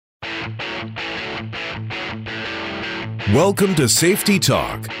Welcome to Safety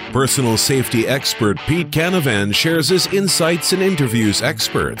Talk. Personal safety expert Pete Canavan shares his insights and interviews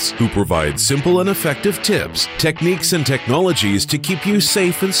experts who provide simple and effective tips, techniques, and technologies to keep you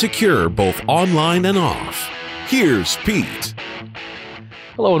safe and secure both online and off. Here's Pete.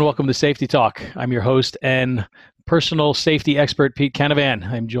 Hello and welcome to Safety Talk. I'm your host and personal safety expert, Pete Canavan.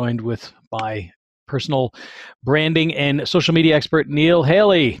 I'm joined with my personal branding and social media expert, Neil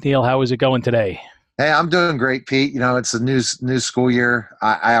Haley. Neil, how is it going today? Hey, I'm doing great, Pete. You know, it's a new school year.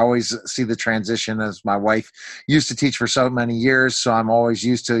 I always see the transition as my wife used to teach for so many years. So I'm always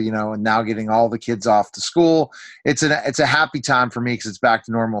used to, and now getting all the kids off to school. It's a happy time for me because it's back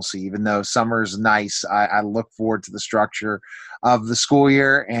to normalcy. Even though summer's nice, I look forward to the structure of the school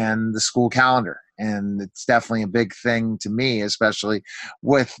year and the school calendar. And it's definitely a big thing to me, especially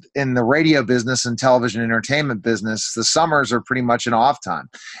in the radio business and television entertainment business. The summers are pretty much an off time.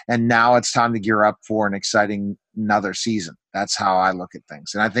 And now it's time to gear up for an exciting another season. That's how I look at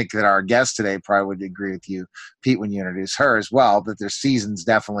things. And I think that our guest today probably would agree with you, Pete, when you introduce her as well, that there's seasons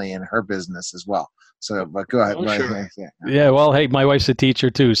definitely in her business as well. So, but go ahead. Oh, sure. Yeah. Well, hey, my wife's a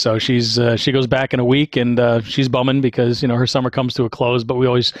teacher too, so she goes back in a week, and she's bumming because her summer comes to a close. But we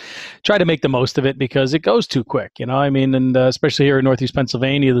always try to make the most of it because it goes too quick. And especially here in Northeast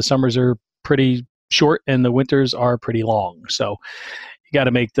Pennsylvania, the summers are pretty short and the winters are pretty long. So you got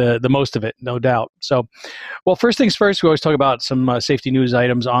to make the most of it, no doubt. So, well, first things first, we always talk about some safety news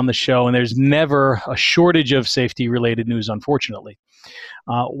items on the show, and there's never a shortage of safety-related news, unfortunately.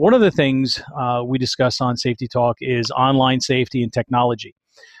 One of the things we discuss on Safety Talk is online safety and technology.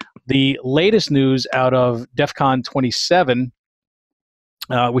 The latest news out of DEF CON 27,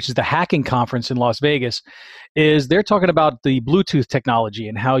 which is the hacking conference in Las Vegas, is they're talking about the Bluetooth technology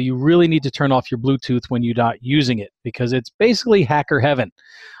and how you really need to turn off your Bluetooth when you're not using it, because it's basically hacker heaven.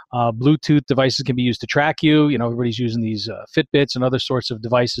 Bluetooth devices can be used to track you. Everybody's using these Fitbits and other sorts of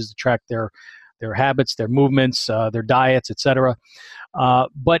devices to track their habits, their movements, their diets, etc.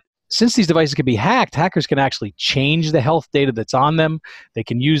 But since these devices can be hacked, hackers can actually change the health data that's on them. They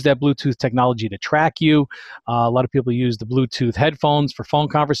can use that Bluetooth technology to track you. A lot of people use the Bluetooth headphones for phone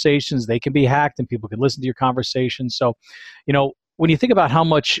conversations. They can be hacked and people can listen to your conversations. So, when you think about how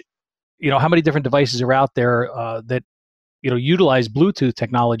many different devices are out there that utilize Bluetooth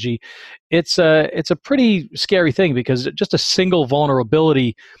technology, it's a pretty scary thing, because just a single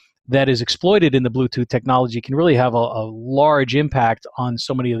vulnerability that is exploited in the Bluetooth technology can really have a large impact on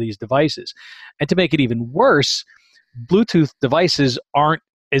so many of these devices. And to make it even worse, Bluetooth devices aren't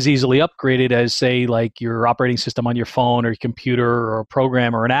as easily upgraded as, say, like your operating system on your phone or your computer or a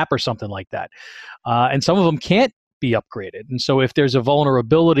program or an app or something like that. And some of them can't be upgraded. And so if there's a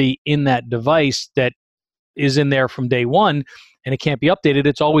vulnerability in that device that is in there from day one and it can't be updated,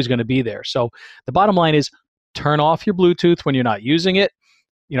 it's always going to be there. So the bottom line is, turn off your Bluetooth when you're not using it.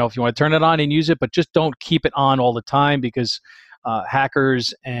 If you want to turn it on and use it, but just don't keep it on all the time, because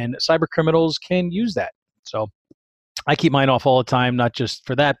hackers and cyber criminals can use that. So I keep mine off all the time, not just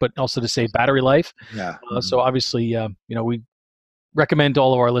for that, but also to save battery life. Yeah. So obviously, we recommend to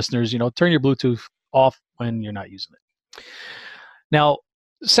all of our listeners, turn your Bluetooth off when you're not using it. Now,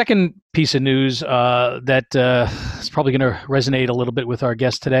 second piece of news that is probably going to resonate a little bit with our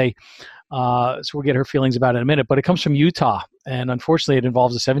guest today. So we'll get her feelings about it in a minute, but it comes from Utah. And unfortunately, it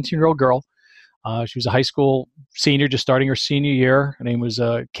involves a 17-year-old girl. She was a high school senior, just starting her senior year. Her name was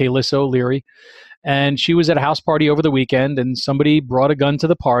Karlisha Hurley. And she was at a house party over the weekend, and somebody brought a gun to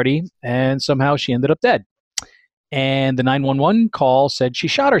the party, and somehow she ended up dead. And the 911 call said she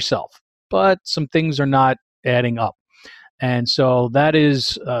shot herself, but some things are not adding up. And so that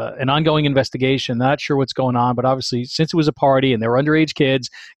is an ongoing investigation. Not sure what's going on, but obviously, since it was a party and they were underage kids,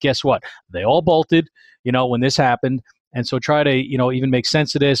 guess what? They all bolted, when this happened. And so try to, even make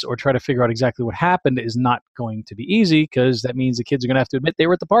sense of this or try to figure out exactly what happened is not going to be easy, because that means the kids are going to have to admit they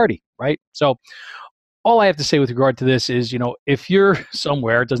were at the party, right? So all I have to say with regard to this is, if you're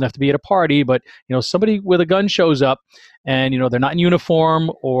somewhere, it doesn't have to be at a party, but, somebody with a gun shows up and, they're not in uniform,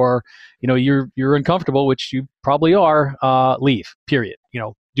 or, you're uncomfortable, which you probably are, leave, period.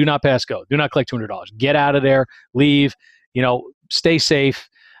 Do not pass go. Do not collect $200. Get out of there, leave, stay safe.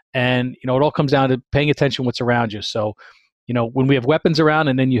 And, it all comes down to paying attention to what's around you. So, when we have weapons around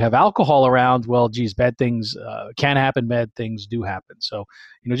and then you have alcohol around, well, geez, bad things can happen. Bad things do happen. So,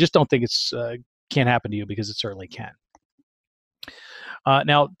 just don't think it's can't happen to you, because it certainly can.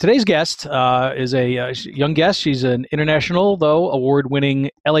 Now, today's guest is a young guest. She's an international, though, award-winning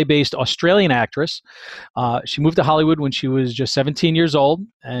LA-based Australian actress. She moved to Hollywood when she was just 17 years old,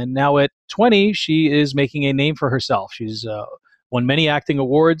 and now at 20, she is making a name for herself. She's won many acting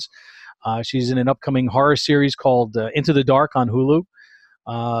awards. She's in an upcoming horror series called Into the Dark on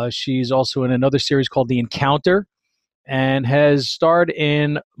Hulu. She's also in another series called The Encounter, and has starred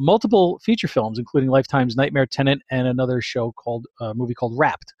in multiple feature films, including Lifetime's Nightmare Tenant and another movie called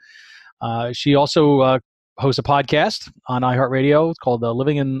Wrapped. She also hosts a podcast on iHeartRadio. It's called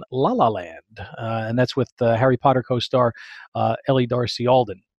Living in La La Land, and that's with Harry Potter co-star Ellie Darcy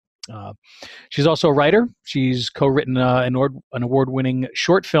Alden. She's also a writer. She's co-written an award-winning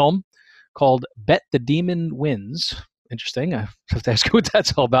short film called Bet the Demon Wins. Interesting. I have to ask you what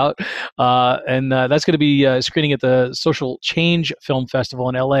that's all about. And that's going to be screening at the Social Change Film Festival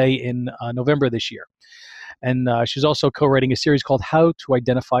in LA in November this year. And she's also co-writing a series called How to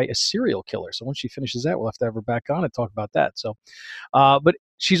Identify a Serial Killer. So once she finishes that, we'll have to have her back on and talk about that. So, but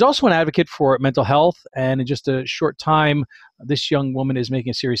she's also an advocate for mental health. And in just a short time, this young woman is making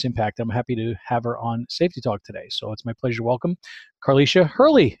a serious impact. I'm happy to have her on Safety Talk today. So it's my pleasure to welcome Karlisha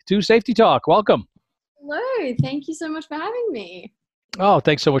Hurley to Safety Talk. Welcome. Hello. Thank you so much for having me. Oh,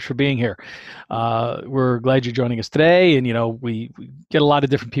 thanks so much for being here. We're glad you're joining us today. And, we get a lot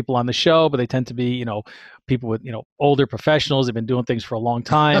of different people on the show, but they tend to be, people with, older professionals. They've been doing things for a long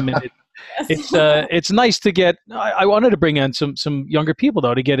time. And it's nice to get, I wanted to bring in some younger people,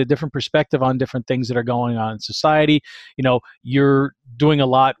 though, to get a different perspective on different things that are going on in society. You're doing a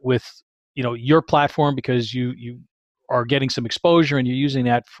lot with, your platform because you are getting some exposure and you're using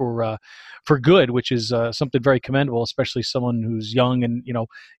that for good, which is something very commendable, especially someone who's young and,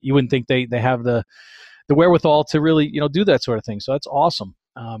 you wouldn't think they have the wherewithal to really, do that sort of thing. So that's awesome.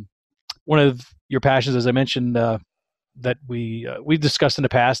 One of your passions, as I mentioned, that we've discussed in the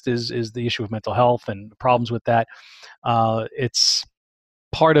past is the issue of mental health and problems with that. It's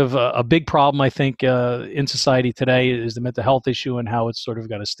part of a big problem, I think, in society today is the mental health issue and how it's sort of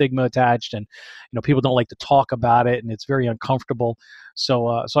got a stigma attached, and people don't like to talk about it, and it's very uncomfortable. So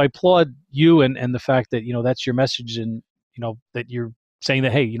I applaud you and the fact that that's your message, and that you're saying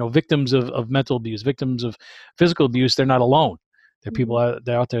that, hey, victims of mental abuse, victims of physical abuse, they're not alone. There are people out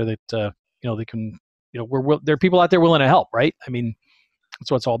there that they can there are people out there willing to help, right? I mean, that's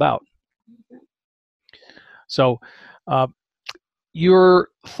what it's all about. So. Your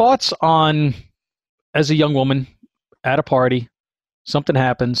thoughts on, as a young woman at a party, something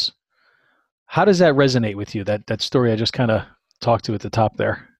happens. How does that resonate with you? That story I just kind of talked to at the top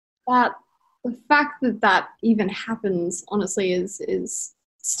there. The fact that even happens, honestly, is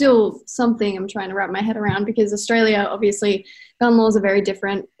still something I'm trying to wrap my head around, because Australia, obviously, gun laws are very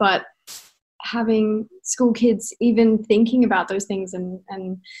different, but having school kids even thinking about those things and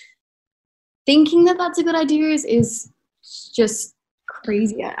thinking that that's a good idea is just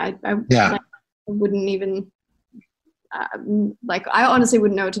crazy. I wouldn't even I honestly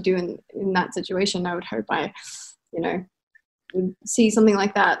wouldn't know what to do in that situation. I would hope I would see something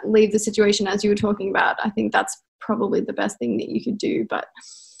like that, leave the situation as you were talking about. I think that's probably the best thing that you could do, but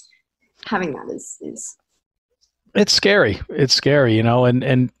having that is it's scary. It's scary,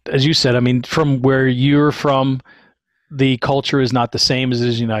 and as you said, I mean, from where you're from, the culture is not the same as it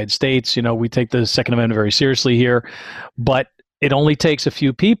is in the United States. We take the Second Amendment very seriously here, but it only takes a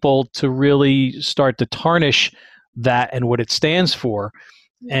few people to really start to tarnish that and what it stands for.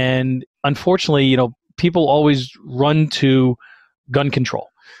 And unfortunately, people always run to gun control.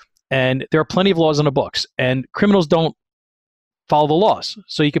 And there are plenty of laws on the books, and criminals don't follow the laws.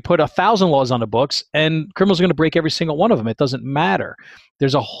 So you could put 1,000 laws on the books and criminals are going to break every single one of them. It doesn't matter.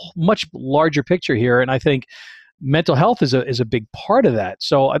 There's a much larger picture here. And I think mental health is a big part of that.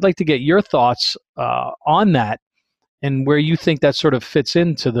 So I'd like to get your thoughts on that, and where you think that sort of fits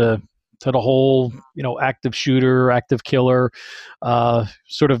into the whole, active shooter, active killer,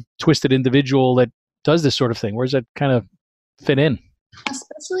 sort of twisted individual that does this sort of thing. Where does that kind of fit in?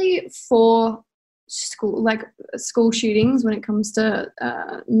 Especially for school shootings, when it comes to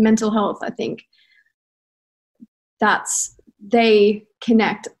mental health, I think they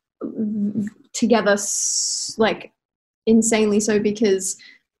connect together insanely so, because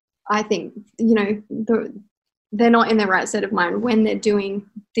I think they're not in their right state of mind when they're doing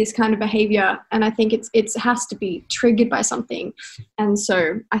this kind of behavior, and I think it has to be triggered by something. And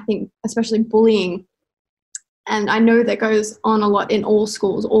so I think especially bullying, and I know that goes on a lot in all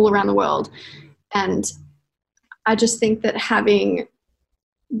schools all around the world, and I just think that having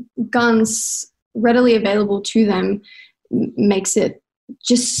guns readily available to them makes it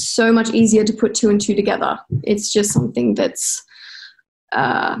just so much easier to put two and two together. It's just something that's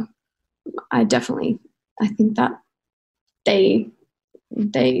I think that they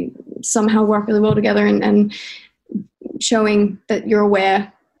somehow work really well together, and showing that you're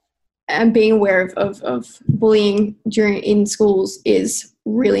aware and being aware of bullying in schools is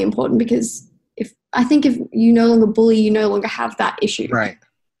really important, because if you no longer bully, you no longer have that issue, Right.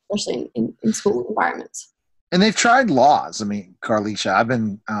 Especially in school environments. And they've tried laws. I mean, Karlisha, I've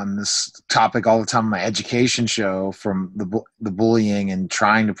been on this topic all the time on my education show, from the bullying, and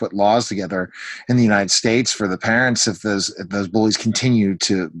trying to put laws together in the United States for the parents if those bullies continue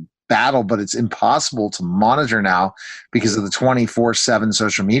to battle. But it's impossible to monitor now because of the 24/7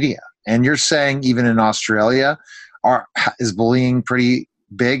 social media. And you're saying even in Australia, is bullying pretty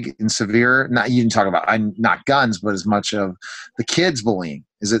big and severe? You didn't talk about not guns, but as much of the kids bullying.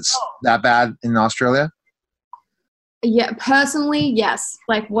 Is it that bad in Australia? Yeah, personally, yes.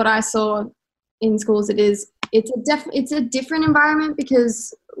 Like what I saw in schools, it's a different environment,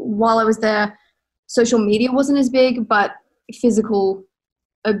 because while I was there, social media wasn't as big, but physical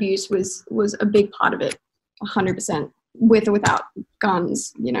abuse was a big part of it, 100%, with or without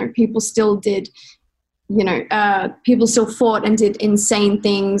guns. People still did, people still fought and did insane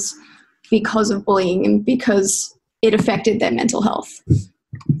things because of bullying and because it affected their mental health.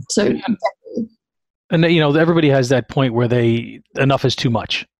 So definitely. And everybody has that point where enough is too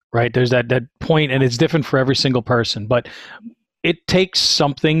much, right? There's that point, and it's different for every single person, but it takes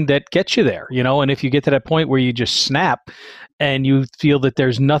something that gets you there, and if you get to that point where you just snap and you feel that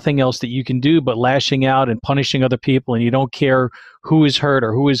there's nothing else that you can do but lashing out and punishing other people, and you don't care who is hurt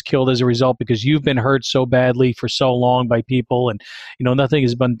or who is killed as a result, because you've been hurt so badly for so long by people, and nothing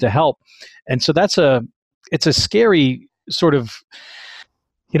has been to help. And so it's a scary sort of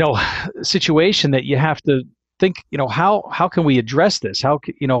situation that you have to think, how can we address this? How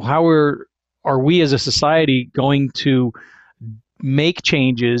are we as a society going to make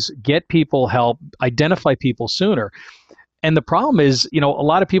changes, get people help, identify people sooner? And the problem is, a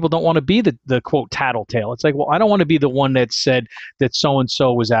lot of people don't want to be the quote tattletale. It's like, well, I don't want to be the one that said that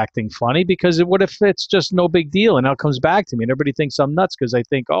so-and-so was acting funny, because what if it's just no big deal and now it comes back to me and everybody thinks I'm nuts because I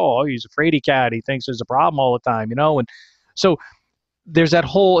think, oh, he's a fraidy cat. He thinks there's a problem all the time, and so there's that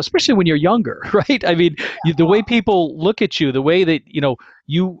whole, especially when you're younger, right? I mean, the way people look at you, the way that,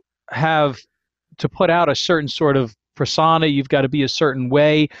 you have to put out a certain sort of persona, you've got to be a certain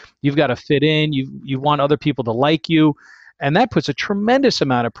way, you've got to fit in, you want other people to like you. And that puts a tremendous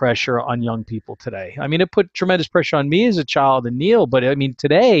amount of pressure on young people today. I mean, it put tremendous pressure on me as a child and Neil, but I mean,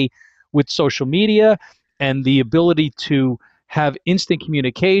 today with social media and the ability to have instant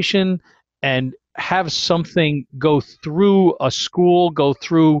communication and have something go through a school, go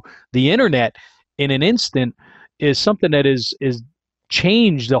through the internet in an instant, is something that is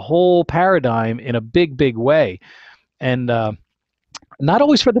changed the whole paradigm in a big, big way. And not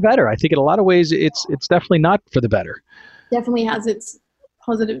always for the better. I think in a lot of ways, it's definitely not for the better. Definitely has its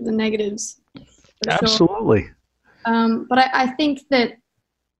positives and negatives. Absolutely. Sure. But I think that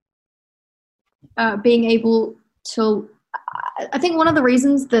being able to, I think one of the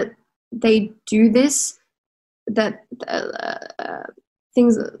reasons that they do this, that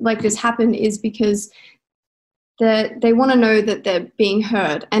things like this happen, is because they want to know that they're being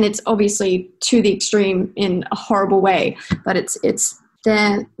heard, and it's obviously to the extreme in a horrible way, but it's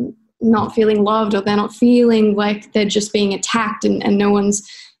they're not feeling loved, or they're not feeling like they're just being attacked, and no one's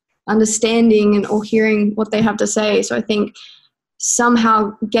understanding or hearing what they have to say. So I think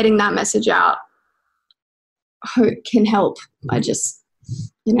somehow getting that message out can help. I just,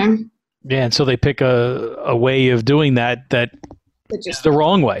 Yeah, and so they pick a way of doing that is the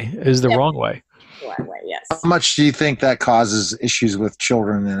wrong way. Wrong way. Yes. How much do you think that causes issues with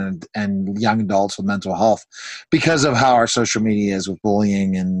children and young adults with mental health because of how our social media is, with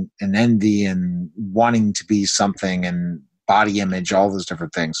bullying and envy and wanting to be something and body image, all those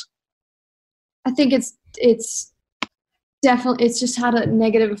different things? I think it's definitely, it's just had a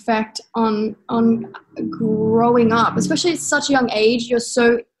negative effect on growing up, especially at such a young age. You're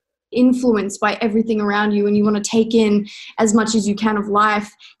so influenced by everything around you, and you want to take in as much as you can of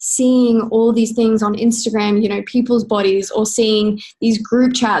life, seeing all these things on Instagram, people's bodies, or seeing these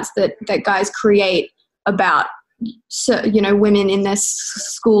group chats that guys create about, women in their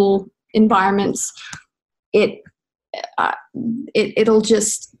school environments. It's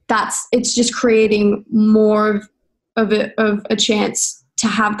just creating more of a chance to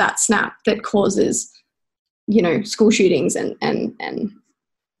have that snap that causes, school shootings and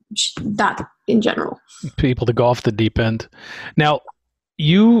that in general. People to go off the deep end. Now,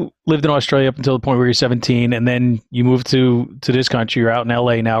 you lived in Australia up until the point where you're 17, and then you moved to this country. You're out in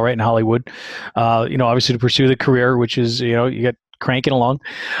LA now, right in Hollywood. Obviously to pursue the career, which is, you get cranking along.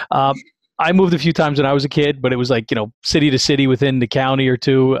 I moved a few times when I was a kid, but it was like, city to city within the county or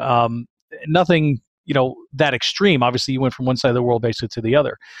two. Nothing that extreme. Obviously, you went from one side of the world basically to the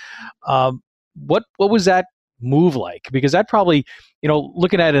other. What was that move like? Because that probably,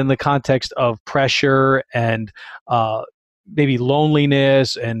 looking at it in the context of pressure and maybe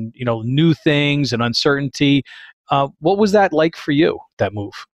loneliness and new things and uncertainty. What was that like for you, that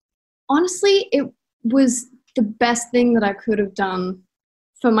move? Honestly, it was the best thing that I could have done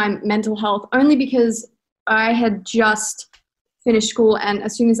for my mental health, only because I had just finished school, and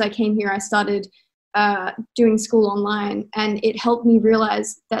as soon as I came here, I started doing school online, and it helped me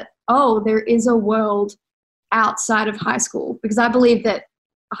realize that, there is a world outside of high school, because I believe that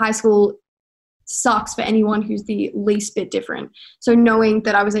high school sucks for anyone who's the least bit different. So knowing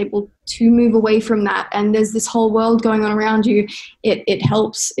that I was able to move away from that, and there's this whole world going on around you, it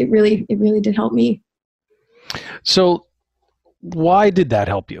helps. It really did help me. So why did that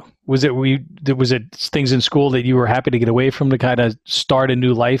help you? Was it things in school that you were happy to get away from to kind of start a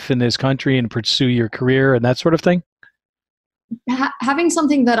new life in this country and pursue your career and that sort of thing? Having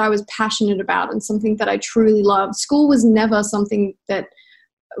something that I was passionate about and something that I truly loved. School was never something that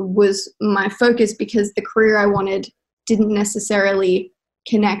was my focus, because the career I wanted didn't necessarily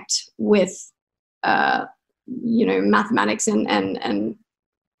connect with, mathematics and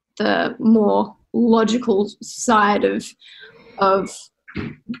the more logical side of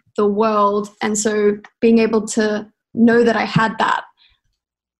the world. And so being able to know that I had that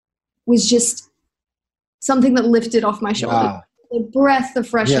was just something that lifted off my shoulder. Wow. A breath of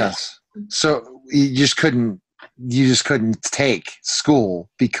fresh air. Yes. So you just couldn't take school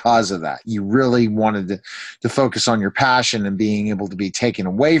because of that. You really wanted to focus on your passion, and being able to be taken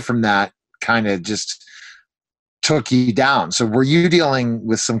away from that kind of just took you down. So were you dealing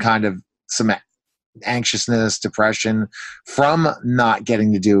with some anxiousness, depression from not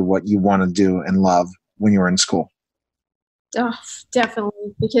getting to do what you want to do and love when you were in school? Oh,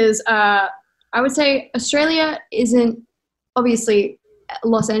 definitely. Because I would say Australia isn't, obviously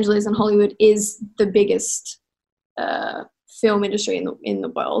Los Angeles and Hollywood is the biggest film industry in the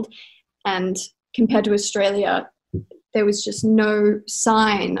world. And compared to Australia, there was just no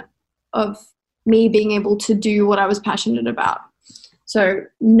sign of me being able to do what I was passionate about. So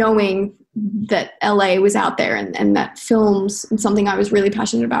knowing that LA was out there and that films and something I was really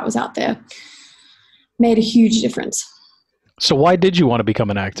passionate about was out there made a huge difference. So why did you want to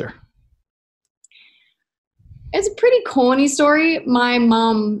become an actor? It's a pretty corny story. My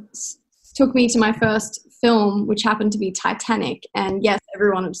mom took me to my first film, which happened to be Titanic. And yes,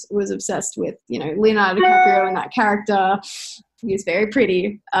 everyone was obsessed with, Leonardo DiCaprio and that character. He was very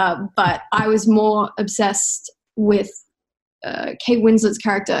pretty. But I was more obsessed with Kate Winslet's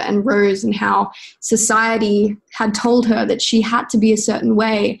character and Rose, and how society had told her that she had to be a certain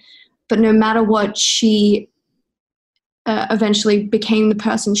way. But no matter what, she eventually became the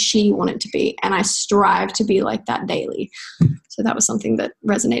person she wanted to be, and I strive to be like that daily. So that was something that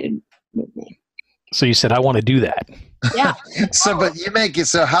resonated with me. So you said, I want to do that. Yeah. So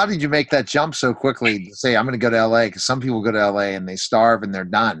how did you make that jump so quickly to say, I'm going to go to LA? Because some people go to LA and they starve and they're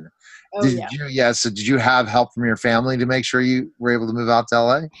done. So did you have help from your family to make sure you were able to move out to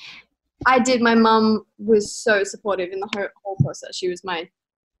LA? I did. My mom was so supportive in the whole process. She was my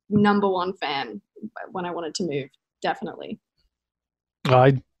number one fan when I wanted to move. Definitely.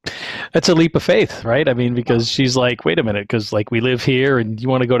 That's a leap of faith, right? I mean, because she's like, wait a minute, because like we live here and you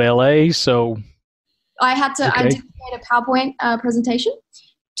want to go to LA, so. I did create a PowerPoint presentation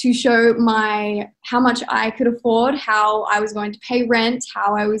to show how much I could afford, how I was going to pay rent,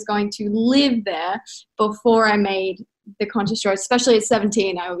 how I was going to live there before I made the conscious choice. Especially at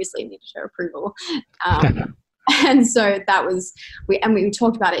 17, I obviously needed her approval. And so that was, we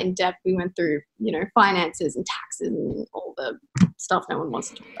talked about it in depth. We went through, finances and taxes and all the stuff no one wants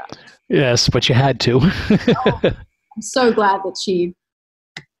to talk about. Yes, but you had to. I'm so glad that she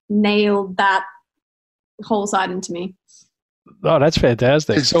nailed that whole side into me. Oh, that's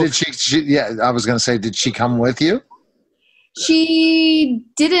fantastic. Did she, I was going to say, did she come with you? She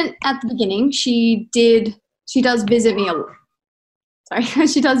didn't at the beginning. She does visit me a lot. Sorry.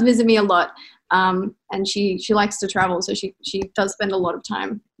 She does visit me a lot. And she likes to travel, so she does spend a lot of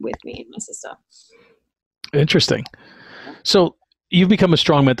time with me and my sister. Interesting. So you've become a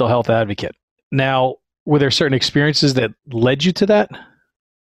strong mental health advocate. Now, were there certain experiences that led you to that?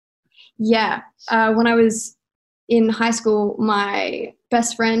 Yeah. When I was in high school, my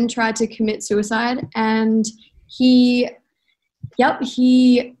best friend tried to commit suicide, and we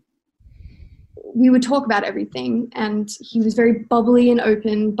would talk about everything, and he was very bubbly and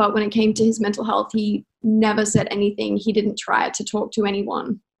open, but when it came to his mental health, he never said anything. He didn't try to talk to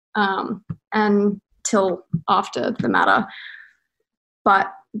anyone until after the matter.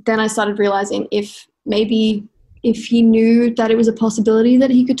 But then I started realizing if maybe if he knew that it was a possibility that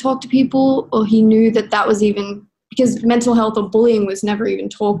he could talk to people, or he knew that that was even, because mental health or bullying was never even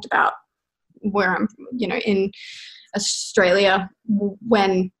talked about where I'm, in Australia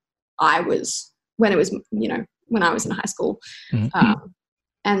when it was, when I was in high school. Mm-hmm.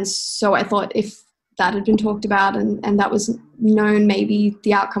 And so I thought if that had been talked about and that was known, maybe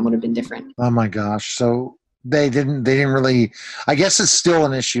the outcome would have been different. Oh my gosh. So they didn't really, I guess it's still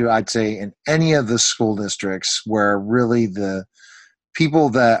an issue, I'd say, in any of the school districts where really the people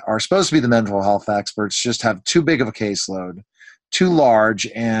that are supposed to be the mental health experts just have too big of a caseload, too large,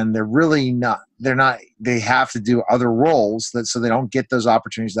 and they have to do other roles so they don't get those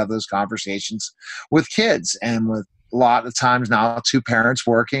opportunities to have those conversations with kids. And with a lot of times now, two parents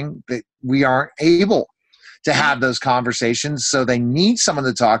working, that we aren't able to have those conversations. So they need someone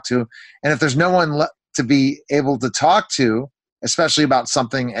to talk to. And if there's no one to be able to talk to, especially about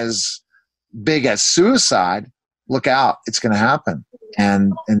something as big as suicide, look out, it's going to happen.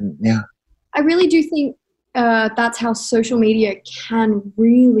 And yeah. I really do think that's how social media can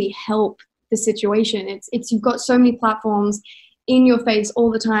really help the situation. It's you've got so many platforms in your face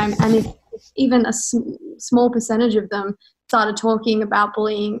all the time, and if even a small percentage of them started talking about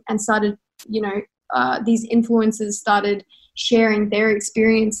bullying and started, these influencers started sharing their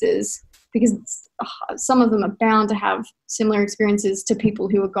experiences, because some of them are bound to have similar experiences to people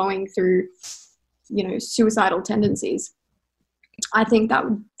who are going through, suicidal tendencies. I think that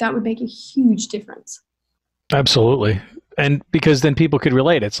would make a huge difference. Absolutely. And because then people could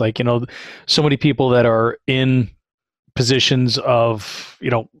relate. It's like, so many people that are in positions of,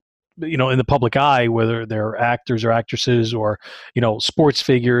 in the public eye, whether they're actors or actresses or, sports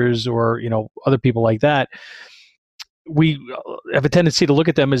figures or, other people like that, we have a tendency to look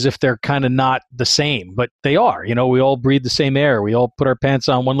at them as if they're kind of not the same, but they are. We all breathe the same air. We all put our pants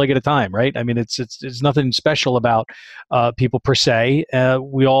on one leg at a time, right? I mean, it's nothing special about people per se.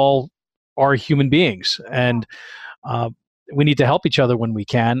 We all are human beings, and we need to help each other when we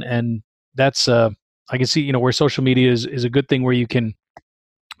can. And that's I can see, where social media is a good thing, where you can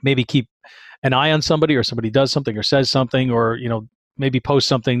maybe keep an eye on somebody, or somebody does something or says something, or maybe post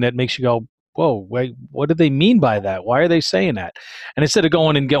something that makes you go, whoa, wait, what do they mean by that? Why are they saying that? And instead of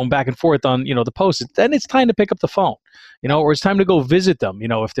going back and forth on, the post, then it's time to pick up the phone, or it's time to go visit them,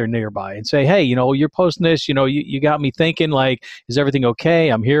 if they're nearby, and say, hey, you're posting this, you got me thinking, like, is everything okay?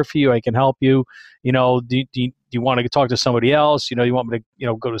 I'm here for you. I can help you. Do you want to talk to somebody else? You want me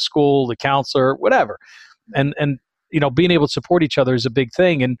to, go to school, the counselor, whatever. And being able to support each other is a big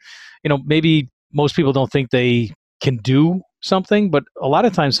thing. And, maybe most people don't think they can do something, but a lot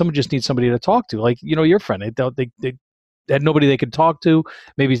of times someone just needs somebody to talk to, like, your friend. They had nobody they could talk to.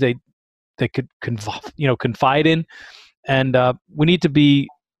 Maybe they could confide in, and we need to be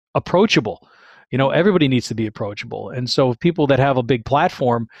approachable. Everybody needs to be approachable. And so people that have a big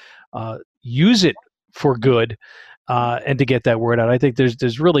platform use it for good and to get that word out. I think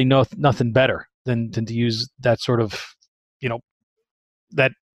there's really nothing better than to use that sort of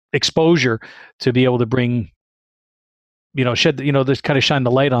that exposure to be able to bring shed this kind of shine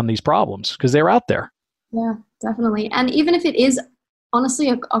the light on these problems, because they're out there. Yeah, definitely. And even if it is honestly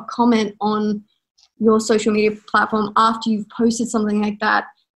a comment on your social media platform after you've posted something like that,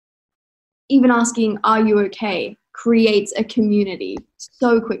 even asking, are you okay, creates a community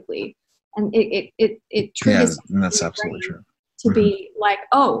so quickly. And it triggers. Yeah, that's absolutely true. To be like,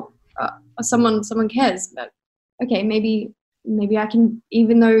 someone cares, but okay, maybe I can,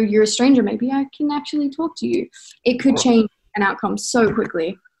 even though you're a stranger, maybe I can actually talk to you. It could change an outcome so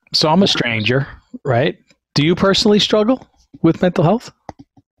quickly. So I'm a stranger, right? Do you personally struggle with mental health?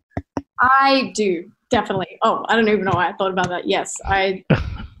 I do, definitely. Oh, I don't even know why I thought about that. Yes, I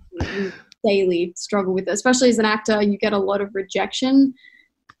daily struggle with it. Especially as an actor, you get a lot of rejection,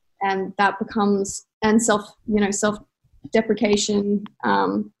 and that becomes, and self-deprecation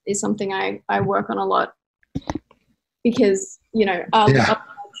is something I work on a lot. Because, a large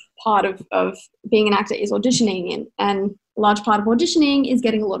part of being an actor is auditioning, and a large part of auditioning is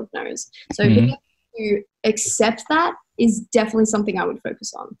getting a lot of no's. So being able to accept that is definitely something I would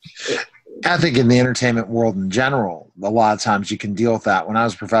focus on. I think in the entertainment world in general, a lot of times you can deal with that. When I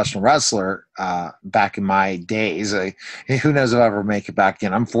was a professional wrestler back in my days, who knows if I'll ever make it back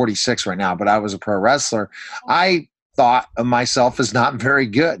again. I'm 46 right now, but I was a pro wrestler. I thought of myself as not very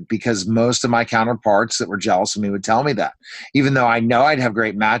good, because most of my counterparts that were jealous of me would tell me that. Even though I know I'd have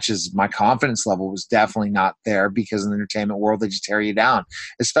great matches, my confidence level was definitely not there, because in the entertainment world, they just tear you down,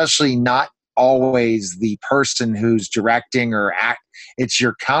 especially not always the person who's directing or act. It's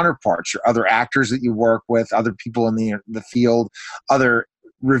your counterparts, your other actors that you work with, other people in the field, other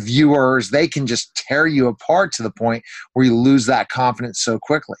reviewers, they can just tear you apart to the point where you lose that confidence so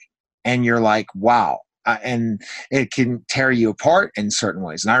quickly. And you're like, wow. And it can tear you apart in certain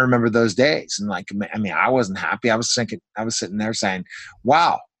ways. And I remember those days. And like, I mean, I wasn't happy. I was sitting there saying,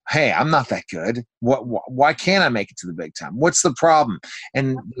 wow, hey, I'm not that good. Why can't I make it to the big time? What's the problem?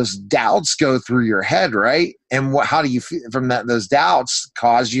 And those doubts go through your head, right? And how do you feel from that? Those doubts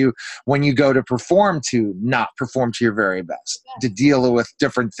cause you, when you go to perform, to not perform to your very best, to deal with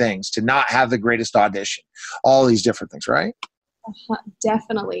different things, to not have the greatest audition, all these different things, right?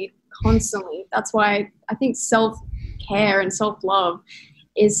 Definitely, constantly. That's why I think self-care and self-love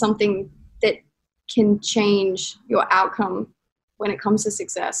is something that can change your outcome when it comes to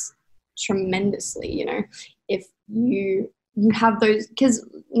success tremendously. You know, if you have those, because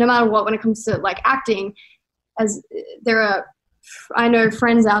no matter what, when it comes to like acting, as I know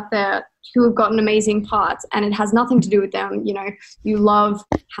friends out there who have gotten amazing parts, and it has nothing to do with them. You know, you love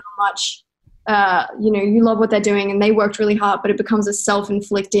how much you love what they're doing and they worked really hard, but it becomes a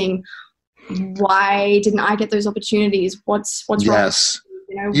self-inflicting, why didn't I get those opportunities? What's wrong? Yes.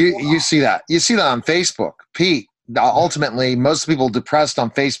 You see that. You see that on Facebook, Pete. Ultimately, most people depressed on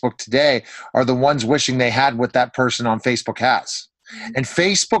Facebook today are the ones wishing they had what that person on Facebook has. And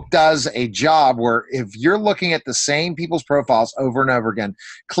Facebook does a job where if you're looking at the same people's profiles over and over again,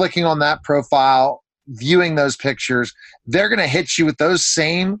 clicking on that profile, viewing those pictures, they're going to hit you with those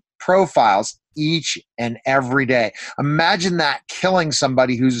same profiles each and every day. Imagine that killing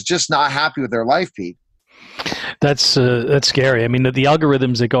somebody who's just not happy with their life, Pete. That's scary. I mean, the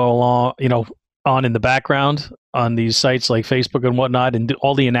algorithms that go along, on in the background on these sites like Facebook and whatnot, and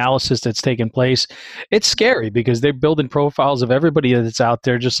all the analysis that's taken place, it's scary because they're building profiles of everybody that's out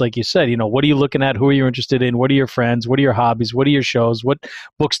there, just like you said. What are you looking at? Who are you interested in? What are your friends? What are your hobbies? What are your shows? What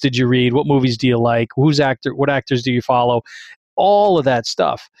books did you read? What movies do you like? What actors do you follow? All of that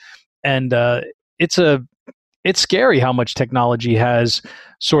stuff. And it's scary how much technology has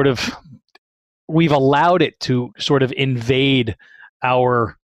we've allowed it to sort of invade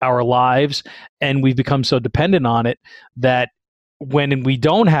our lives, and we've become so dependent on it that when we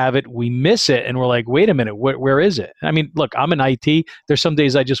don't have it, we miss it, and we're like, wait a minute, where is it? I mean, look, I'm in IT. There's some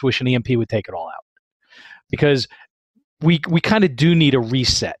days I just wish an EMP would take it all out, because we kind of do need a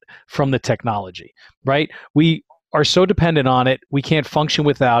reset from the technology, right? We are so dependent on it, we can't function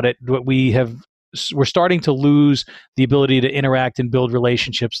without it. We're starting to lose the ability to interact and build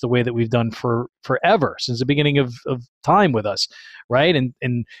relationships the way that we've done forever, since the beginning of time with us, right?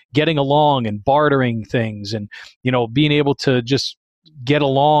 And getting along and bartering things, and being able to just get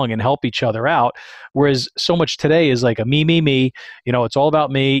along and help each other out. Whereas so much today is like a me. It's all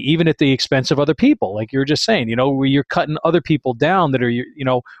about me, even at the expense of other people. Like you were just saying, where you're cutting other people down that are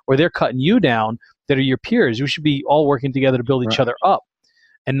or they're cutting you down that are your peers. We should be all working together to build each other up,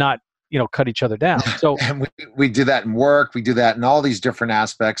 and not cut each other down. So and we do that in work. We do that in all these different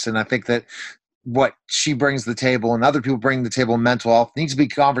aspects. And I think that what she brings to the table and other people bring to the table in mental health needs to be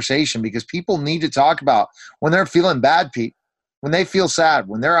conversation, because people need to talk about when they're feeling bad, Pete, when they feel sad,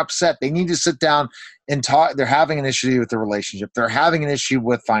 when they're upset, they need to sit down and talk. They're having an issue with their relationship. They're having an issue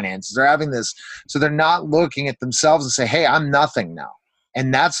with finances. They're having this. So they're not looking at themselves and say, hey, I'm nothing now.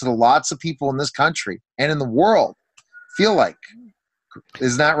 And that's what lots of people in this country and in the world feel like.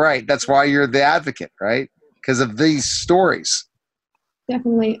 Isn't that right? That's why you're the advocate, right? Because of these stories.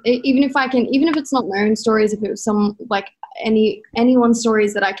 Definitely. Even if it's not my own stories, if it was some, like anyone's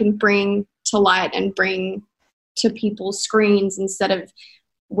stories that I can bring to light and bring to people's screens instead of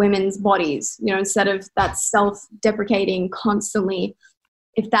women's bodies, instead of that self-deprecating constantly,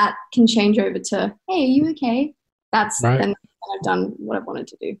 if that can change over to, hey, are you okay? That's right. Then I've done what I've wanted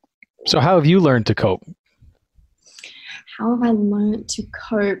to do. So how have you learned to cope? How have I learned to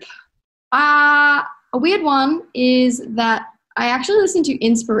cope? A weird one is that I actually listen to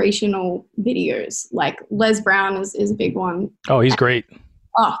inspirational videos. Like Les Brown is a big one. Oh, he's great.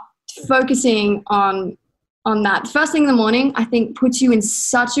 Focusing on that first thing in the morning, I think puts you in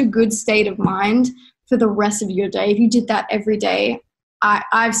such a good state of mind for the rest of your day. If you did that every day,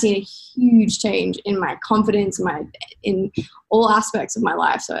 I've seen a huge change in my confidence, in all aspects of my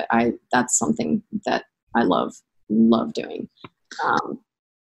life. So that's something that I love doing.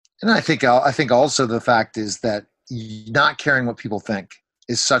 And I think also the fact is that not caring what people think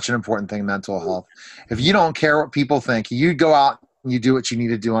is such an important thing in mental health. If you don't care what people think, you go out and you do what you need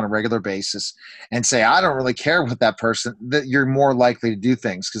to do on a regular basis and say, I don't really care what that person, that you're more likely to do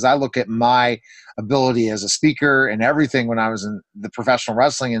things. Because I look at my ability as a speaker and everything when I was in the professional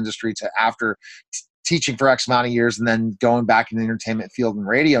wrestling industry to after teaching for X amount of years and then going back in the entertainment field and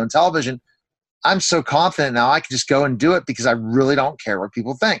radio and television. I'm so confident now I can just go and do it because I really don't care what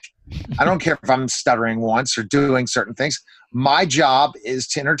people think. I don't care if I'm stuttering once or doing certain things. My job is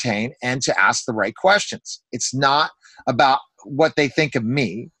to entertain and to ask the right questions. It's not about what they think of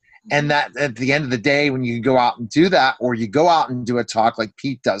me. And that at the end of the day, when you go out and do that, or you go out and do a talk like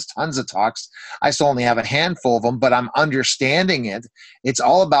Pete does, tons of talks, I still only have a handful of them, but I'm understanding it. It's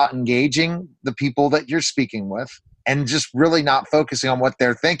all about engaging the people that you're speaking with and just really not focusing on what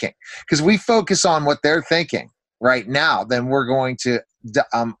they're thinking. Because we focus on what they're thinking right now, then we're going to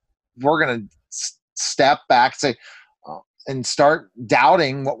step back and start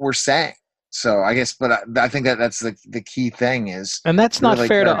doubting what we're saying. So I guess, but I think that's the key thing is. And that's not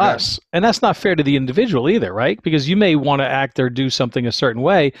fair to us. And that's not fair to the individual either, right? Because you may want to act or do something a certain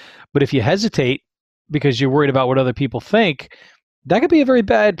way, but if you hesitate because you're worried about what other people think, that could be a very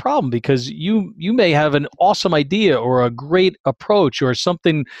bad problem, because you may have an awesome idea or a great approach or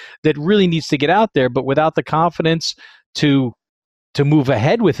something that really needs to get out there, but without the confidence to move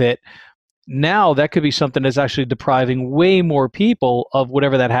ahead with it, now that could be something that's actually depriving way more people of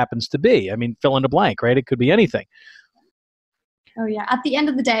whatever that happens to be. I mean, fill in the blank, right? It could be anything. Oh yeah. At the end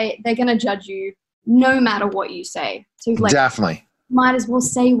of the day, they're going to judge you no matter what you say. So definitely might as well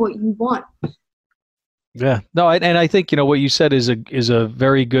say what you want. Yeah. No, and I think, what you said is a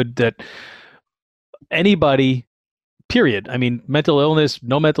very good, that anybody, period. I mean, mental illness,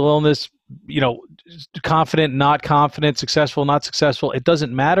 no mental illness, confident, not confident, successful, not successful, it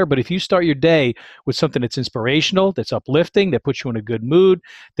doesn't matter. But if you start your day with something that's inspirational, that's uplifting, that puts you in a good mood,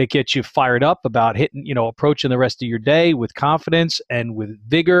 that gets you fired up about approaching the rest of your day with confidence and with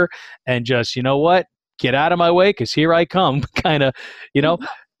vigor, and just, get out of my way because here I come, kind of,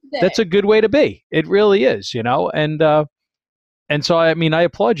 that's a good way to be. It really is, and so, I mean, I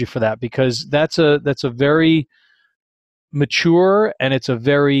applaud you for that, because that's a very mature and it's a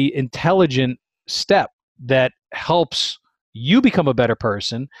very intelligent step that helps you become a better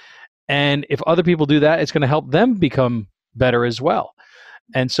person. And if other people do that, it's going to help them become better as well.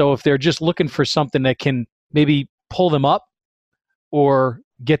 And so if they're just looking for something that can maybe pull them up or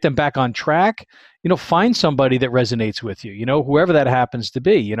get them back on track, find somebody that resonates with you, whoever that happens to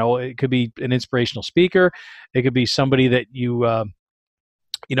be. It could be an inspirational speaker. It could be somebody that you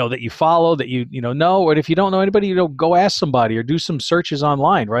that you follow, that you know, or if you don't know anybody, go ask somebody or do some searches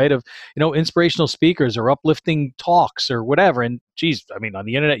online, right? Of, inspirational speakers or uplifting talks or whatever. And geez, I mean, on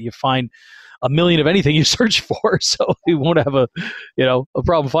the internet, you find a million of anything you search for. So you won't have a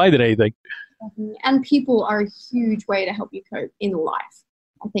problem finding anything. And people are a huge way to help you cope in life.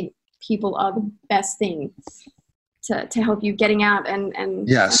 I think people are the best thing to help you getting out and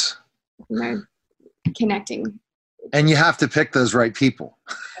yes, connecting. And you have to pick those right people.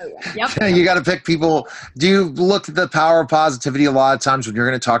 Oh, yeah. Yep. You got to pick people. Do you look at the power of positivity? A lot of times when you're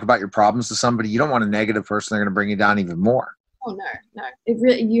going to talk about your problems to somebody, you don't want a negative person. They're going to bring you down even more. Oh, no. It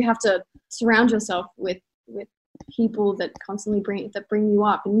really, you have to surround yourself with people that constantly bring you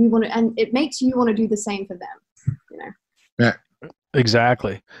up, and it makes you want to do the same for them. Yeah.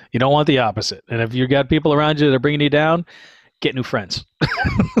 Exactly. You don't want the opposite. And if you got people around you that are bringing you down, get new friends.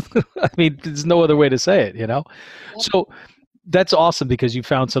 I mean, there's no other way to say it, Yep. So that's awesome, because you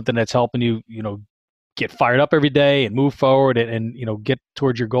found something that's helping you, get fired up every day and move forward and get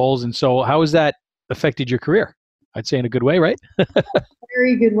towards your goals. And so how has that affected your career? I'd say in a good way, right?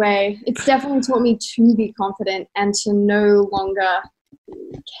 Very good way. It's definitely taught me to be confident and to no longer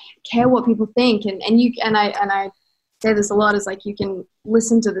care what people think. And I say this a lot, is like, you can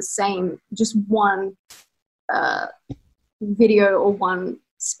listen to the same, just one video or one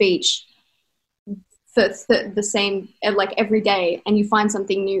speech for the same, like every day, and you find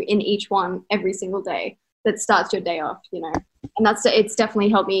something new in each one every single day that starts your day off, and it's definitely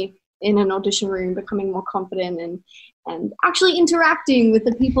helped me in an audition room, becoming more confident and actually interacting with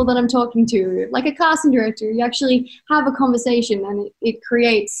the people that I'm talking to. Like a casting director, you actually have a conversation, and it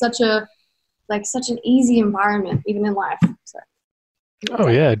creates such an easy environment, even in life. So, oh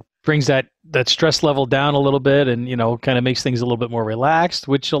yeah, it brings that stress level down a little bit, and kind of makes things a little bit more relaxed,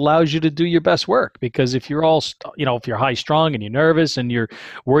 which allows you to do your best work. Because if you're all if you're high strung and you're nervous and you're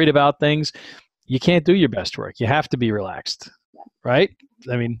worried about things, you can't do your best work. You have to be relaxed, right?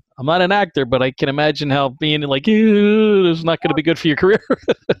 I mean, I'm not an actor, but I can imagine how being like, is not going to be good for your career.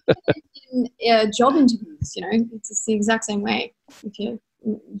 In job interviews, it's the exact same way.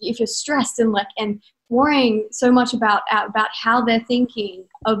 If you're stressed and worrying so much about how they're thinking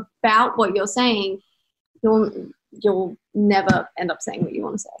about what you're saying, you'll never end up saying what you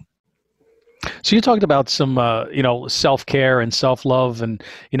want to say. So you talked about some, self-care and self-love, and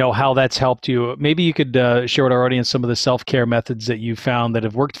how that's helped you. Maybe you could share with our audience some of the self-care methods that you found that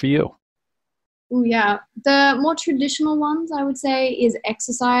have worked for you. Oh yeah. The more traditional ones I would say is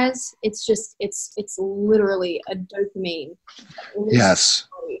exercise. It's literally a dopamine that Yes.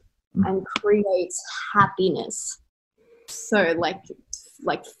 and creates happiness. So like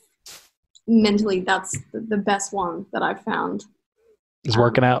mentally that's the best one that I've found. Is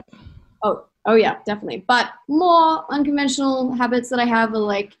working out. Oh yeah, definitely. But more unconventional habits that I have are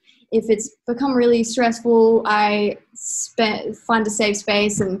like, if it's become really stressful, I find a safe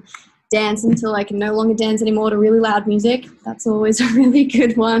space and dance until I can no longer dance anymore to really loud music. That's always a really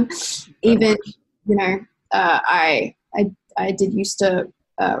good one. Even, I did used to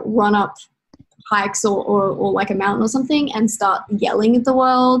run up hikes or like a mountain or something and start yelling at the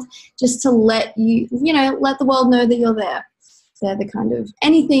world just to let let the world know that you're there. They're the kind of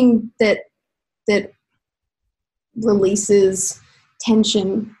anything that releases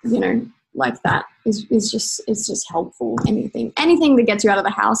tension, like that is just helpful. Anything that gets you out of the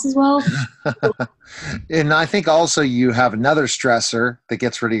house as well. And I think also you have another stressor that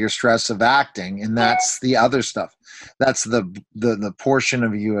gets rid of your stress of acting, and that's the other stuff. That's the portion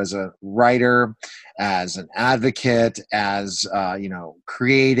of you as a writer, as an advocate, as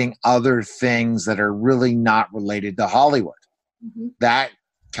creating other things that are really not related to Hollywood. Mm-hmm. That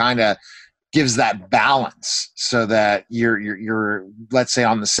kind of gives that balance so that you're let's say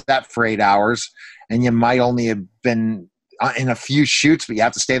on the set for 8 hours and you might only have been in a few shoots, but you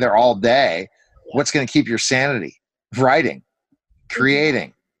have to stay there all day. Yeah. What's going to keep your sanity? Writing,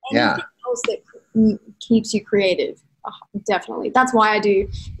 creating. Anything else that keeps you creative. Oh, definitely. That's why I do,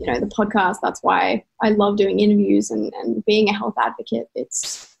 the podcast. That's why I love doing interviews and being a health advocate.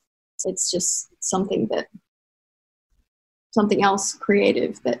 It's just something else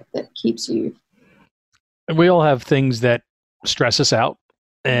creative that keeps you. And we all have things that stress us out,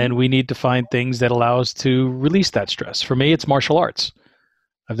 and we need to find things that allow us to release that stress. For me, it's martial arts.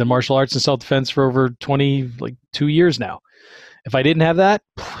 I've done martial arts and self-defense for over 2 years now. If I didn't have that,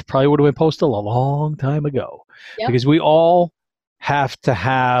 I probably would have been postal a long time ago. Yep. Because we all have to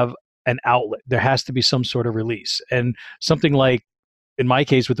have an outlet. There has to be some sort of release. And something like, in my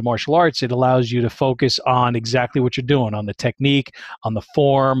case with the martial arts, it allows you to focus on exactly what you're doing, on the technique, on the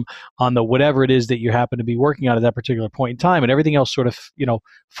form, on the whatever it is that you happen to be working on at that particular point in time, and everything else sort of,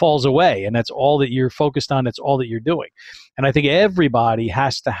 falls away, and that's all that you're focused on, that's all that you're doing. And I think everybody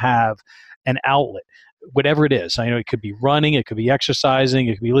has to have an outlet, whatever it is. I know it could be running, it could be exercising,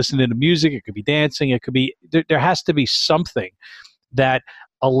 it could be listening to music, it could be dancing, it could be, there has to be something that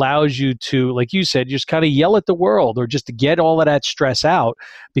allows you to, like you said, just kind of yell at the world or just to get all of that stress out,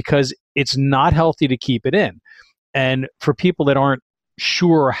 because it's not healthy to keep it in. And for people that aren't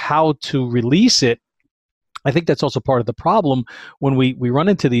sure how to release it, I think that's also part of the problem when we run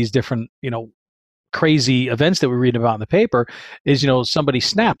into these different, crazy events that we read about in the paper is, somebody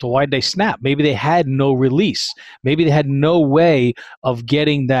snapped. Well, why did they snap? Maybe they had no release. Maybe they had no way of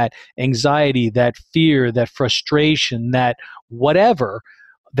getting that anxiety, that fear, that frustration, that whatever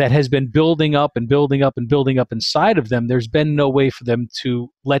that has been building up and building up and building up inside of them. There's been no way for them to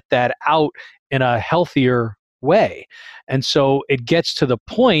let that out in a healthier way. And so it gets to the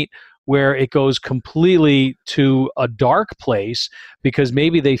point where it goes completely to a dark place because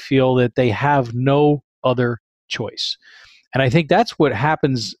maybe they feel that they have no other choice. And I think that's what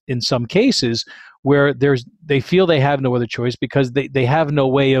happens in some cases where they feel they have no other choice because they have no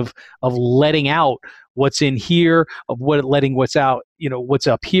way of letting out what's in here, letting what's out, what's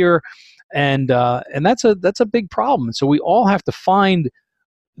up here. And that's a big problem. So we all have to find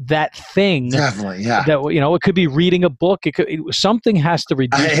that thing. Definitely, yeah. That, it could be reading a book. Something has to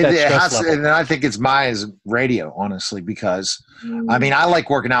reduce that stress level. And I think it's is radio, honestly, because I like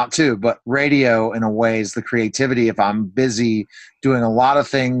working out too, but radio in a way is the creativity. If I'm busy doing a lot of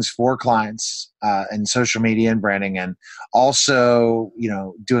things for clients and social media and branding, and also,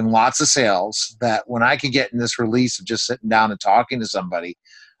 doing lots of sales, that when I could get in this release of just sitting down and talking to somebody,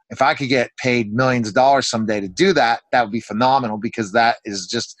 if I could get paid millions of dollars someday to do that, that would be phenomenal, because that is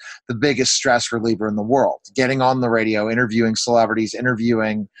just the biggest stress reliever in the world. Getting on the radio, interviewing celebrities,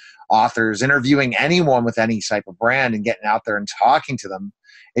 interviewing authors, interviewing anyone with any type of brand and getting out there and talking to them,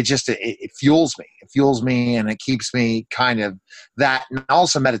 it fuels me. It fuels me, and it keeps me kind of that. And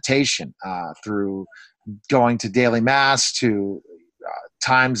also meditation through going to daily mass, to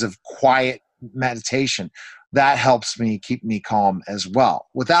times of quiet meditation. That helps me keep me calm as well.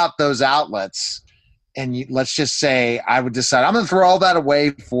 Without those outlets, and let's just say I would decide I'm going to throw all that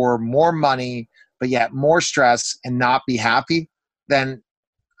away for more money, but yet more stress and not be happy, then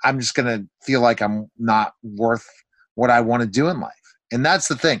I'm just going to feel like I'm not worth what I want to do in life. And that's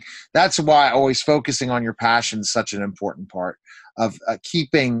the thing. That's why always focusing on your passion is such an important part.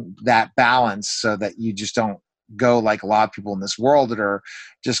 keeping that balance so that you just don't go like a lot of people in this world that are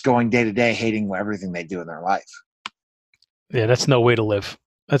just going day to day hating everything they do in their life. Yeah, that's no way to live.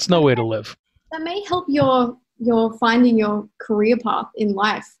 That's no way to live. That may help your finding your career path in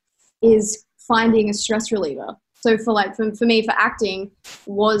life is finding a stress reliever. So for me, for acting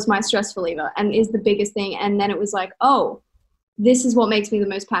was my stress reliever and is the biggest thing. And then it was like, oh, this is what makes me the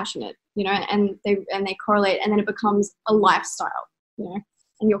most passionate, and they correlate, and then it becomes a lifestyle,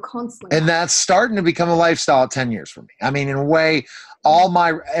 and you're constantly. And that's starting to become a lifestyle 10 years for me. I mean, in a way, all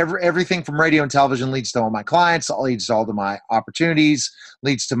my everything from radio and television leads to all my clients, leads to all of my opportunities,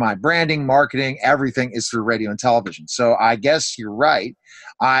 leads to my branding, marketing, everything is through radio and television. So I guess you're right.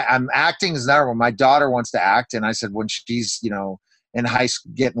 I'm acting is another one. My daughter wants to act, and I said when she's in high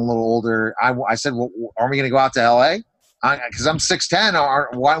school, getting a little older, I said, well, aren't we going to go out to LA? Because I'm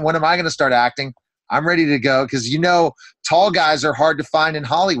 6'10", when am I going to start acting? I'm ready to go because tall guys are hard to find in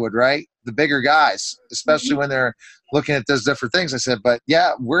Hollywood, right? The bigger guys, especially when they're looking at those different things. I said, but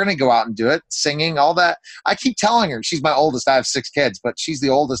yeah, we're going to go out and do it, singing, all that. I keep telling her, she's my oldest. I have 6 kids, but she's the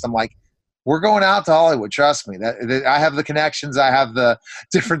oldest. I'm like, we're going out to Hollywood. Trust me. That I have the connections. I have the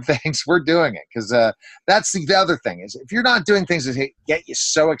different things. We're doing it because that's the other thing is if you're not doing things that get you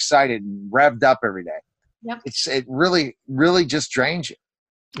so excited and revved up every day, yep. It really, really just drains you.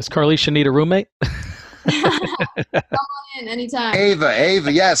 Does Karlisha need a roommate? Come on in anytime.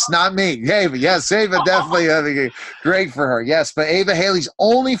 Ava, yes, not me. Ava, yes, Ava definitely be great for her. Yes, but Ava Haley's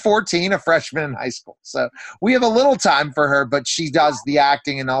only 14, a freshman in high school. So we have a little time for her, but she does the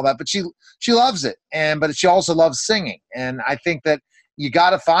acting and all that. But she loves it, but she also loves singing. And I think that you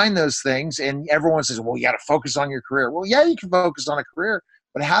got to find those things. And everyone says, well, you got to focus on your career. Well, yeah, you can focus on a career,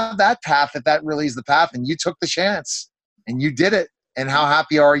 but have that path if that really is the path. And you took the chance and you did it. And how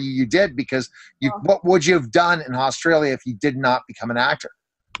happy are you did? Because what would you have done in Australia if you did not become an actor?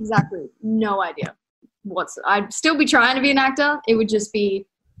 Exactly. No idea. I'd still be trying to be an actor. It would just be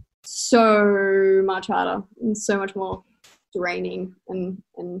so much harder and so much more draining. And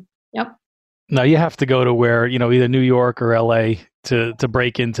yep. Now you have to go to where, either New York or LA to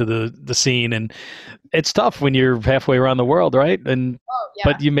break into the scene. And it's tough when you're halfway around the world, right?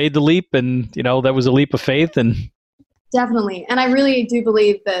 But you made the leap and, that was a leap of faith and definitely. And I really do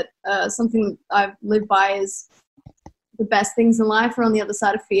believe that something I've lived by is the best things in life are on the other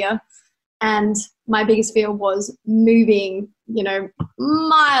side of fear. And my biggest fear was moving,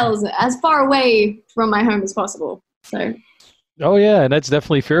 miles as far away from my home as possible. So. Oh, yeah. And that's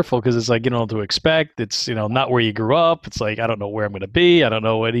definitely fearful because it's like, you don't know what to expect. It's, not where you grew up. It's like, I don't know where I'm going to be. I don't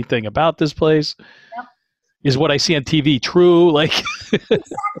know anything about this place. Yep. Is what I see on TV true? Like,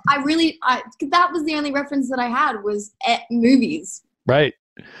 exactly. That was the only reference that I had was at movies. Right.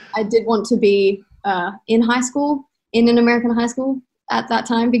 I did want to be in high school, in an American high school at that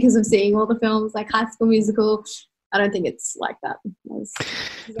time because of seeing all the films like High School Musical. I don't think it's like that.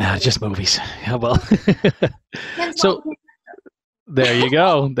 No, just movies. Yeah, well. So there you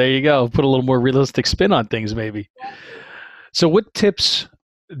go. There you go. Put a little more realistic spin on things, maybe. So what tips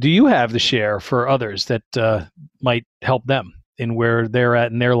do you have to share for others that might help them in where they're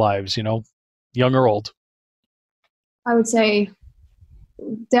at in their lives, young or old? I would say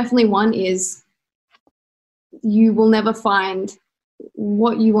definitely one is you will never find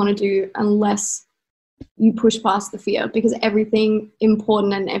what you want to do unless you push past the fear, because everything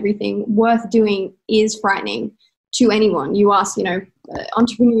important and everything worth doing is frightening to anyone. You ask,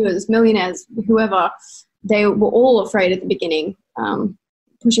 entrepreneurs, millionaires, whoever, they were all afraid at the beginning.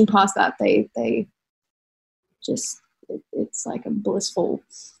 Pushing past that, they just, it's like a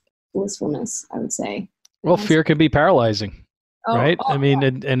blissfulness, I would say. Well, fear can be paralyzing, right? I mean,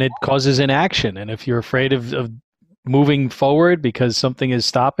 and it causes inaction. And if you're afraid of moving forward because something is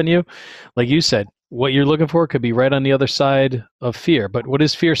stopping you, like you said, what you're looking for could be right on the other side of fear. But what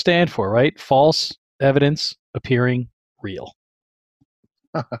does fear stand for, right? False evidence appearing real.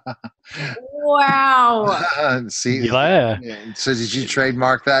 Wow. See, yeah. So did you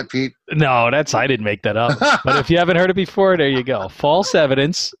trademark that, Pete? No, I didn't make that up. But if you haven't heard it before, there you go. False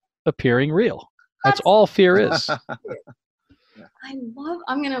evidence appearing real. That's all fear is. I'm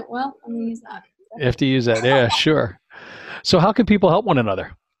gonna use that. You have to use that. Yeah, sure. So how can people help one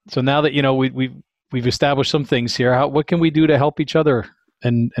another? So now that, we've established some things here, what can we do to help each other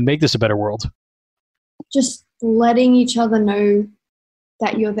and make this a better world? Just letting each other know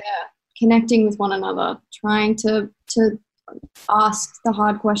that you're there, connecting with one another, trying to ask the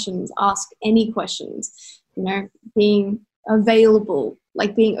hard questions, ask any questions, being available,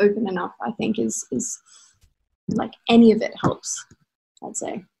 like being open enough, I think is like any of it helps, I'd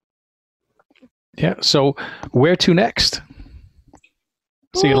say. Yeah. So where to next?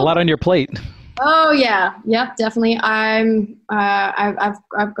 So you got a lot on your plate. Oh yeah, yep, definitely. I've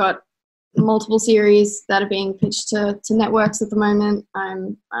got multiple series that are being pitched to networks at the moment.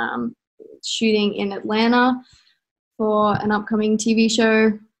 I'm shooting in Atlanta for an upcoming TV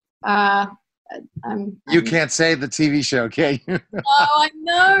show. You can't say the TV show, okay? Oh, I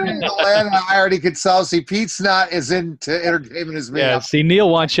know. Atlanta, I already could solve. See, Pete's not as into entertainment as me. Yeah, see, Neil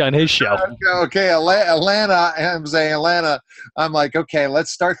wants you on his show. Okay, Atlanta. I'm saying Atlanta. I'm like, okay,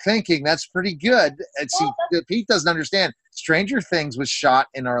 let's start thinking. That's pretty good. And see, Pete doesn't understand. Stranger Things was shot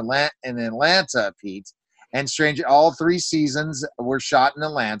in Atlanta, Pete. And all 3 seasons were shot in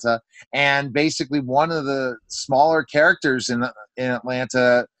Atlanta. And basically, one of the smaller characters in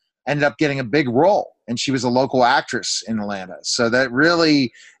Atlanta ended up getting a big role, and she was a local actress in Atlanta. So that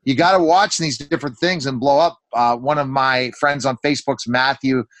really, you got to watch these different things and blow up. One of my friends on Facebook's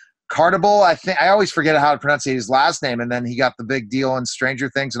Matthew Cardable. I always forget how to pronounce his last name, and then he got the big deal in Stranger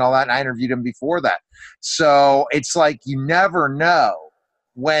Things and all that, and I interviewed him before that. So it's like you never know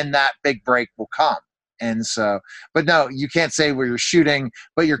when that big break will come. And so, but no, you can't say where you're shooting,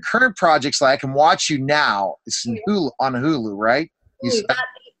 but your current projects, like I Can Watch You Now, is on Hulu, right?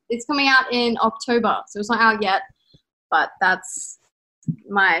 It's coming out in October, so it's not out yet. But that's.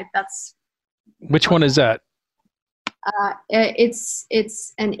 Which one is that? It's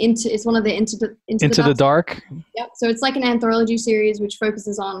one of the Into the Dark. Yep. So it's like an anthology series which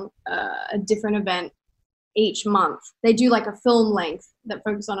focuses on a different event each month. They do like a film length that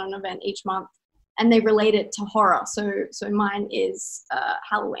focuses on an event each month, and they relate it to horror. So mine is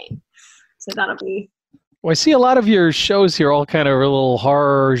Halloween. So that'll be. Well, I see a lot of your shows here, all kind of little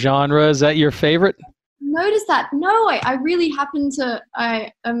horror genre. Is that your favorite? Notice that? No, I really happen to.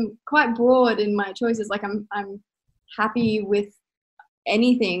 I am quite broad in my choices. Like I'm happy with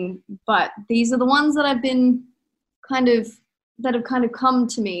anything, but these are the ones that have kind of come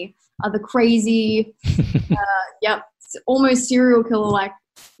to me. Are the crazy, almost serial killer like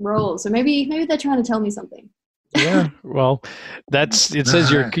roles. So maybe they're trying to tell me something. Yeah, well, it says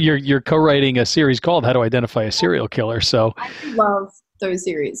you're co-writing a series called How to Identify a Serial Killer. So I love those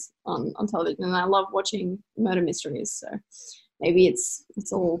series on television, and I love watching murder mysteries. So maybe it's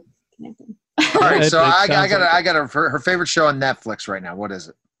all connected. All right, so I got her favorite show on Netflix right now. What is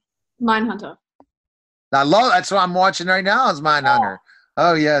it? Mindhunter. That's what I'm watching right now. Is Mindhunter.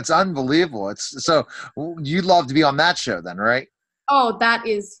 Oh yeah, it's unbelievable. So you'd love to be on that show then, right? Oh, that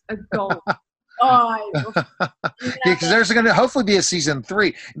is a goal. Because there's going to hopefully be a season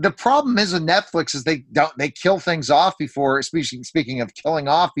 3. The problem is with Netflix is they kill things off before. Speaking of killing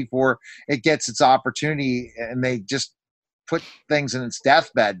off before it gets its opportunity, and they just put things in its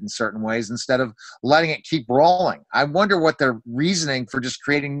deathbed in certain ways instead of letting it keep rolling. I wonder what their reasoning for just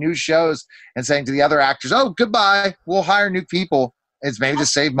creating new shows and saying to the other actors, "Oh, goodbye, we'll hire new people." It's maybe to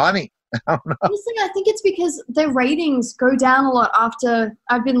save money. I don't know. Honestly, I think it's because their ratings go down a lot after.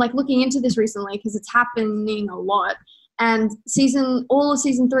 I've been looking into this recently because it's happening a lot. And all of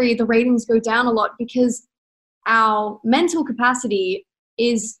season 3, the ratings go down a lot because our mental capacity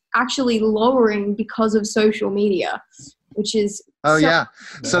is actually lowering because of social media, which is. Oh, yeah.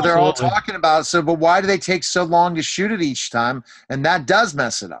 So they're all talking about it. But why do they take so long to shoot it each time? And that does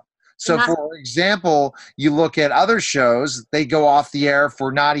mess it up. So, for example, you look at other shows, they go off the air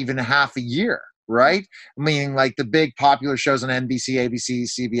for not even half a year, right? Meaning like the big popular shows on NBC, ABC,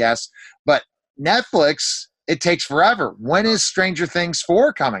 CBS. But Netflix, it takes forever. When is Stranger Things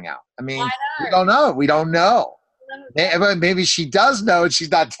 4 coming out? I mean, we don't know. We don't know. Maybe she does know and she's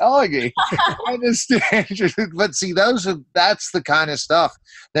not telling me. I understand. But see, that's the kind of stuff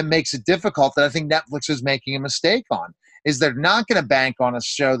that makes it difficult that I think Netflix is making a mistake on. Is they're not going to bank on a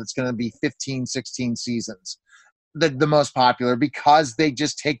show that's going to be 15, 16 seasons, the most popular, because they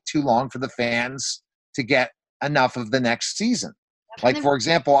just take too long for the fans to get enough of the next season. Like, for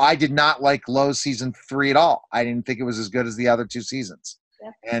example, I did not like Lowe's season 3 at all. I didn't think it was as good as the other 2 seasons.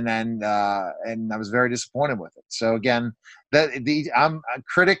 Yeah. And I was very disappointed with it. So again, I'm a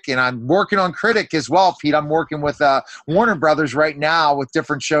critic, and I'm working on Critic as well, Pete. I'm working with Warner Brothers right now with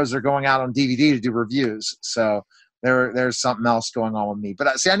different shows that are going out on DVD to do reviews. So there's something else going on with me.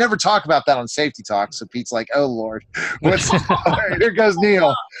 But see, I never talk about that on Safety Talk. So Pete's like, oh, Lord. Here goes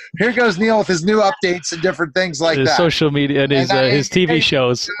Neil. Here goes Neil with his new updates and different things like that. Social media and his TV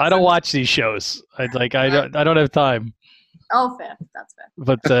shows. I don't watch these shows. I don't have time. Oh, fair. That's fair.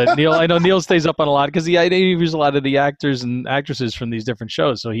 But Neil, I know Neil stays up on a lot because he interviews a lot of the actors and actresses from these different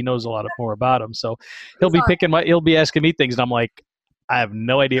shows, so he knows a lot more about them. So he'll be asking me things, and I'm like, I have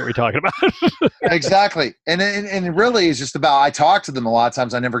no idea what you're talking about. Exactly. And it really is just about, I talk to them a lot of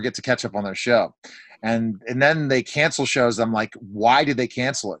times. I never get to catch up on their show. And then they cancel shows. I'm like, why did they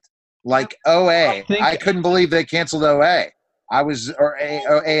cancel it? Like OA. I couldn't believe they canceled OA. Or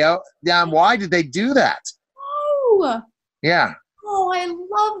AO. Yeah. Why did they do that? Oh. Yeah. Oh, I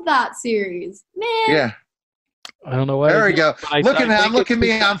love that series. Man. Yeah. I don't know why. There we go. Look at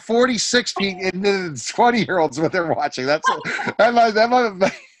me. I'm 46 and the 20-year-olds what they're watching.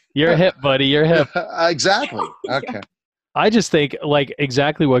 You're hip, buddy. You're hip. Exactly. Okay. I just think like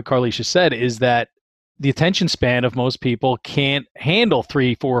exactly what Karlisha said is that the attention span of most people can't handle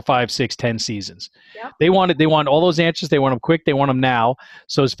 3, 4, 5, 6, 10 seasons. Yep. They want all those answers. They want them quick. They want them now.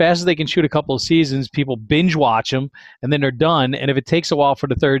 So as fast as they can shoot a couple of seasons, people binge watch them and then they're done. And if it takes a while for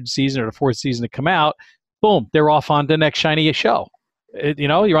the third season or the fourth season to come out, boom, they're off on the next shiny show.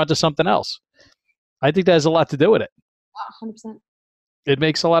 You're onto something else. I think that has a lot to do with it. 100%. It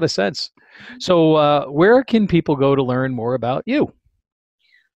makes a lot of sense. So where can people go to learn more about you?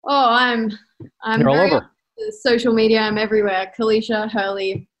 Oh, I'm You're all over. Social media. I'm everywhere. Karlisha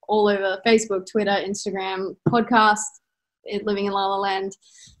Hurley, all over Facebook, Twitter, Instagram, podcast, Living in La La Land,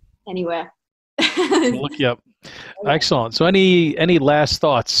 anywhere. Look you up. Excellent. So any last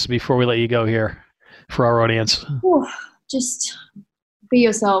thoughts before we let you go here for our audience? Just be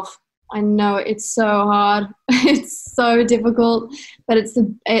yourself. I know it's so hard. It's so difficult, but it's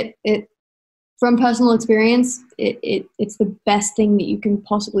from personal experience, it's the best thing that you can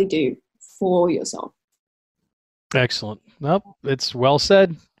possibly do for yourself. Excellent. Nope, it's well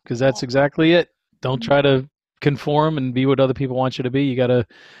said, because that's exactly it. Don't try to conform and be what other people want you to be. You got to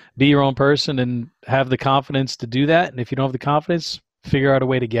be your own person and have the confidence to do that. And if you don't have the confidence, figure out a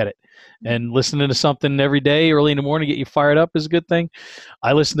way to get it. And listening to something every day early in the morning to get you fired up is a good thing.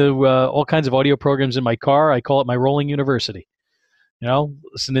 I listen to all kinds of audio programs in my car. I call it my rolling university.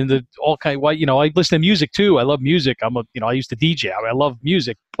 Listening to all kind. I listen to music too. I love music. I used to DJ. I love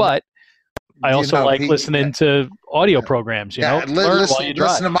music, but I also like listening to audio programs.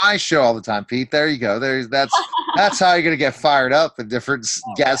 Listen to my show all the time, Pete. There you go. That's how you're gonna get fired up. The different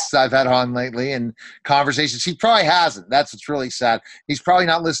guests I've had on lately and conversations. He probably hasn't. That's what's really sad. He's probably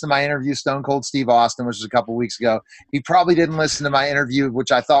not listening to my interview, Stone Cold Steve Austin, which was a couple weeks ago. He probably didn't listen to my interview,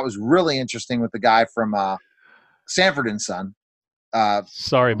 which I thought was really interesting, with the guy from Sanford and Son.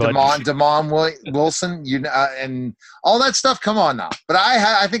 Sorry, bud. Damon Wilson, and all that stuff. Come on now. But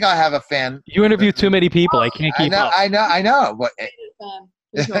I think I have a fan. You interview too many people. I can't keep up. I know. But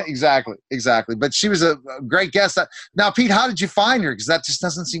exactly. But she was a great guest. Now, Pete, how did you find her? Because that just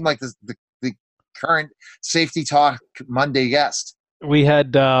doesn't seem like the current Safety Talk Monday guest. We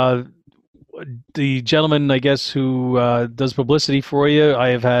had the gentleman, I guess, who does publicity for you. I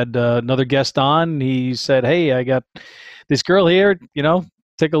have had another guest on. He said, "Hey, I got this girl here,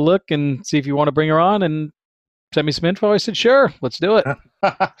 take a look and see if you want to bring her on and send me some info." I said, "Sure, let's do it."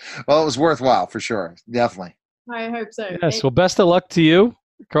 Well, it was worthwhile for sure. Definitely. I hope so. Yes. Well, best of luck to you,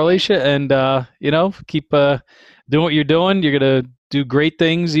 Karlisha, and keep doing what you're doing. You're going to do great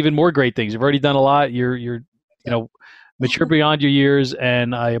things, even more great things. You've already done a lot. You're mature beyond your years,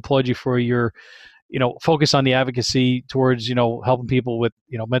 and I applaud you for your focus on the advocacy towards helping people with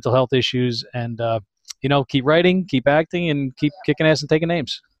mental health issues, and keep writing, keep acting, and keep kicking ass and taking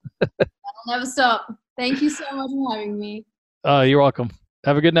names. I'll never stop. Thank you so much for having me. You're welcome.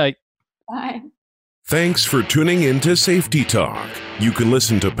 Have a good night. Bye. Thanks for tuning in to Safety Talk. You can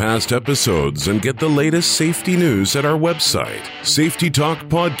listen to past episodes and get the latest safety news at our website,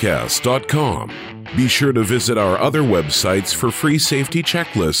 safetytalkpodcast.com. Be sure to visit our other websites for free safety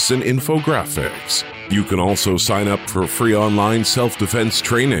checklists and infographics. You can also sign up for free online self-defense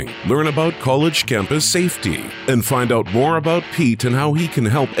training, learn about college campus safety, and find out more about Pete and how he can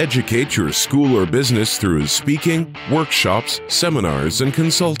help educate your school or business through his speaking, workshops, seminars, and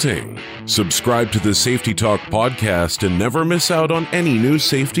consulting. Subscribe to the Safety Talk podcast and never miss out on any new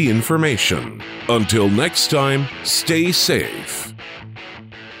safety information. Until next time, stay safe.